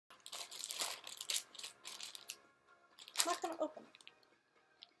I'm not gonna open it.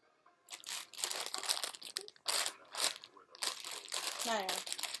 I am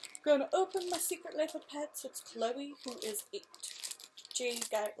gonna open my Secret Life of Pets. It's Chloe, who is 8. She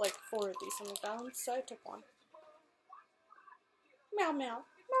got like 4 of these on McDonald's, so I took one. Meow meow.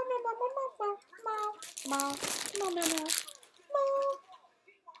 Meow meow meow meow meow meow meow meow meow meow.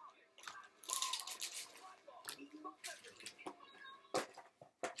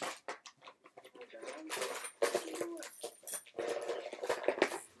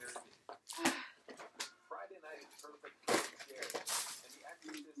 Friday night is perfect for scared, and the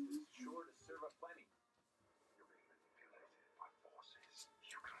exorcist is sure to serve up plenty. You're being manipulated by forces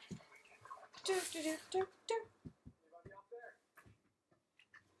you can't weaken. Anybody out there?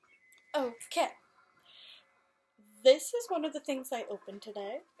 Okay. This is one of the things I opened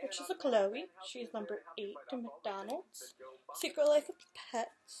today, which is a Chloe. She's number 8 to McDonald's. Secret Life of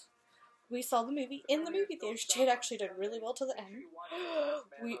Pets. We saw the movie in the movie theaters. Jade actually did really well to the end.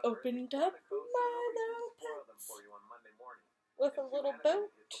 We opened up my little pets with a little boat,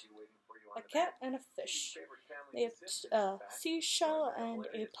 a cat, and a fish. They have a seashell and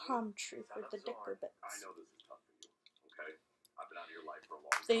a palm tree for the deco bits.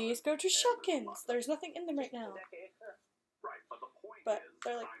 These go to Shopkins. There's nothing in them right now. But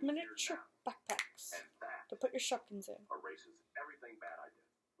they're like miniature backpacks to put your Shopkins in.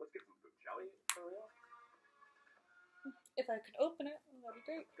 If I could open it, that'd be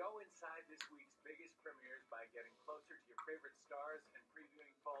great. Go inside this week's biggest premieres by getting closer to your favorite stars and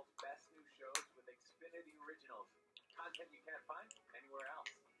previewing fall's best new shows with Xfinity Originals. Content you can't find anywhere else.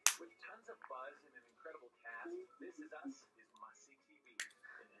 With tons of buzz and an incredible cast, This Is Us is must-see TV.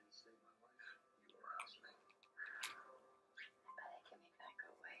 And save my life, you are listening. But I can make that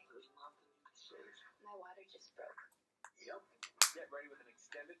go away. There's nothing you can say. My water just broke. Yep. Get ready with an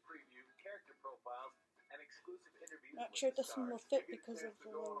extended preview, character profiles, and exclusive interviews. Not sure this one will fit because of the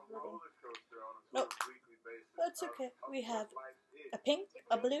little ribbon. Nope. That's okay. We have a pink,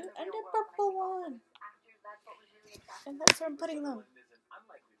 a blue, and a purple one. And that's where I'm putting them.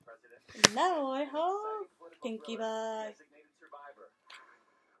 Now I have Pinkie Pie,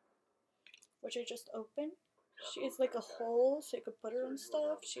 which I just opened. She is like a hole, so you could put her and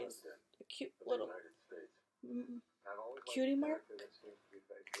stuff. She has a cute little cutie mark.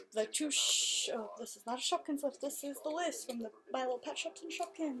 The two oh, this is not a Shopkins list. This is the list from the My Little Pet Shops and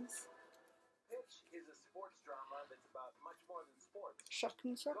Shopkins.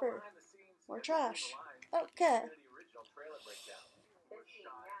 Shopkins rubber. More trash. Okay.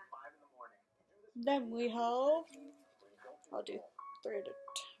 Then we have, I'll do 3 at a time.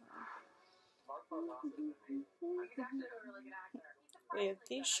 We have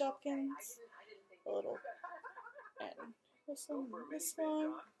these Shopkins, a little, and this one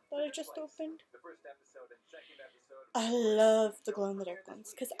that I just opened. I love the glow-in-the-dark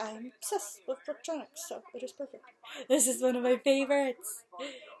ones because I'm obsessed with electronics, so it is perfect. This is one of my favorites.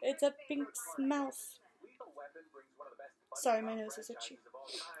 It's a pink mouse. Sorry, my nose is itchy.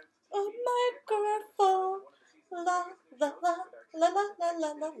 A microphone, la la la la la la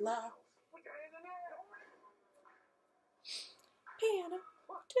la la la. Piano,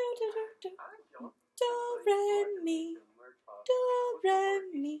 do do do do, do re mi, do re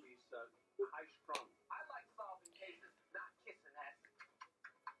mi.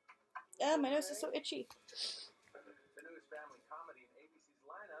 Ah, my nose is so itchy. The newest family comedy in ABC's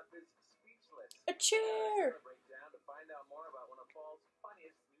lineup is Speechless. A chair. Breakdown to find out more